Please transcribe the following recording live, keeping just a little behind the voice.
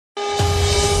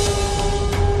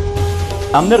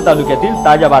अमनेर तालुक्यातील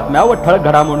ताज्या बातम्या व ठळक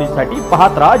घडामोडींसाठी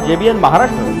पाहत रहा JBN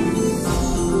महाराष्ट्र।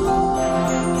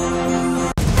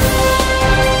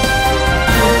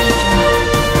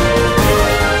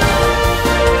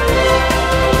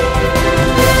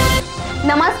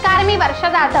 नमस्कार, मी वर्षा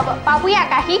जाधव। पाहूया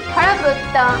काही ठळक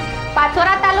वृत्त।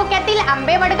 पाचोरा तालुक्यातील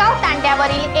आंबेवडगाव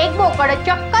तांड्यावरील एक बोकड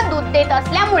चक्क दूध देत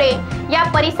असल्यामुळे या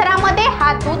परिसरामध्ये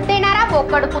हा दूध देणारा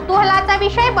बोकड कुतूहलाचा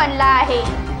विषय बनला आहे।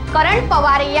 करण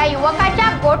पवार या युवकाच्या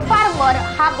गोट फार्मवर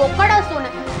हा बोकड असून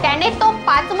त्याने तो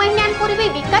 5 महिन्यांपूर्वी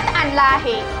विकत आणला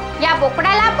आहे। या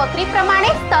बोकडाला बकरीप्रमाणे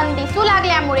स्तन दिसू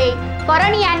लागल्यामुळे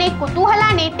करण याने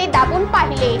कुतूहलाने ते दाबून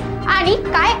पाहिले आणि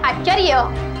काय आश्चर्य,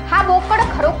 हा बोकड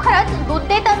खरोखरच दूध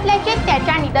देत असल्याचे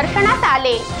त्याच्या निदर्शनास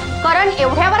आले। करण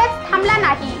एवढ्यावरच थांबला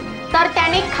नाही, तर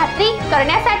त्याने खात्री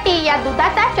करण्यासाठी या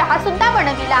दुधाचा चहा सुद्धा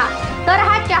बनविला, तर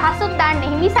हा चहा सुद्धा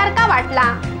नेहमीसारखा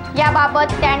वाटला।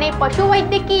 याबाबत त्याने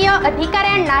पशुवैद्यकीय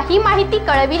अधिकाऱ्यांना ही माहिती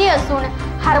कळविली असून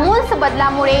हार्मोन्स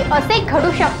बदलामुळे असे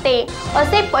घडू शकते,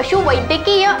 असे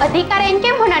पशुवैद्यकीय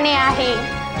अधिकाऱ्यांचे म्हणणे आहे।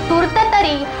 तूर्त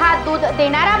तरी हा दूध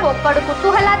देणारा बोकड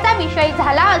कुतूहलाचा विषय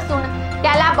झाला असून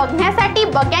त्याला बघण्यासाठी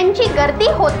बग्यांची गर्दी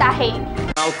होत आहे।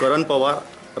 नाव करण पवार,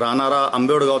 राहणारा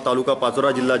आंबेवडगाव, तालुका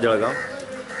पाचोरा, जिल्हा जळगाव।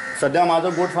 सध्या माझं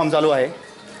गोट फार्म चालू आहे।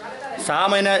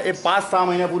 5-6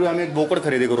 महिन्यापूर्वी आम्ही एक बोकड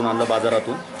खरेदी करून आणलं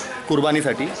बाजारातून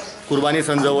कुर्बानीसाठी। कुर्बानी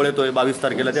सण जवळ येतोय 22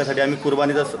 तारखेला, त्यासाठी आम्ही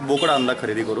कुर्बानीचा बोकड आणला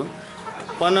खरेदी करून।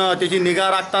 पण त्याची निगा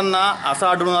राखताना असं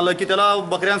आढळून आलं की त्याला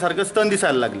बकऱ्यांसारखं स्तन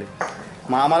दिसायला लागले।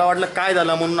 मग आम्हाला वाटलं काय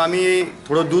झालं, म्हणून आम्ही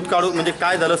थोडं दूध काढून, म्हणजे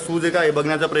काय झालं, सूज आहे का हे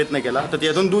बघण्याचा प्रयत्न केला, तर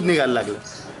त्यातून दूध निघायला लागलं।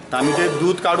 तर आम्ही ते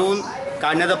दूध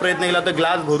काढण्याचा प्रयत्न केला, तर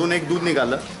ग्लास भरून एक दूध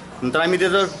निघालं। नंतर आम्ही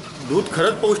त्याचं दूध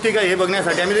खरंच पौष्टिक आहे हे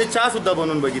बघण्यासाठी आम्ही त्याची चहासुद्धा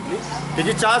बनवून बघितली।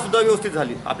 त्याची चहासुद्धा व्यवस्थित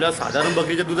झाली, आपल्या साधारण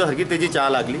बकरीच्या दुधासारखी त्याची चहा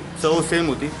लागली, चव सेम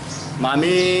होती। मग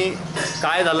आम्ही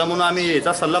काय झालं म्हणून आम्ही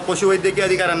याचा सल्ला पशुवैद्यकीय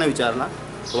अधिकाऱ्यांना विचारला।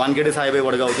 वानखेडे साहेब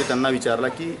वडगावचे, त्यांना विचारला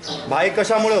की भाई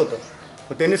कशामुळे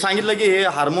होतं। त्यांनी सांगितलं की हे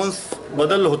हार्मोन्स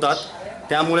बदल होतात,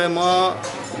 त्यामुळे मग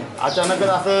अचानकच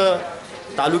असं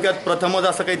तालुक्यात प्रथमच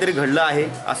असं काहीतरी घडलं आहे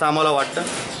असं आम्हाला वाटतं।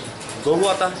 बघू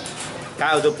आता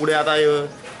काय होतं पुढे। आता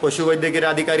पशुवैद्यकीय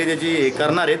अधिकारी त्याची हे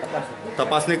करणार आहेत,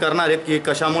 तपासणी करणार आहेत की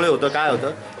कशामुळे होतं, काय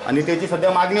होतं। आणि त्याची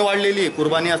सध्या मागणी वाढलेली आहे,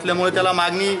 कुर्बानी असल्यामुळे त्याला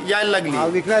मागणी यायला लागली।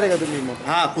 विकणार आहे का तुम्ही मग?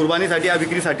 हां, कुर्बानीसाठी, हा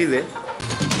विक्रीसाठीच आहे।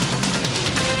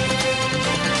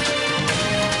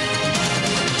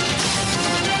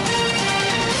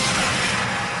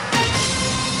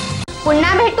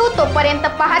 पुन्हा भेटू, तोपर्यंत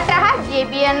पाहत रहा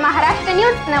JBN महाराष्ट्र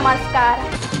न्यूज।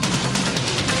 नमस्कार।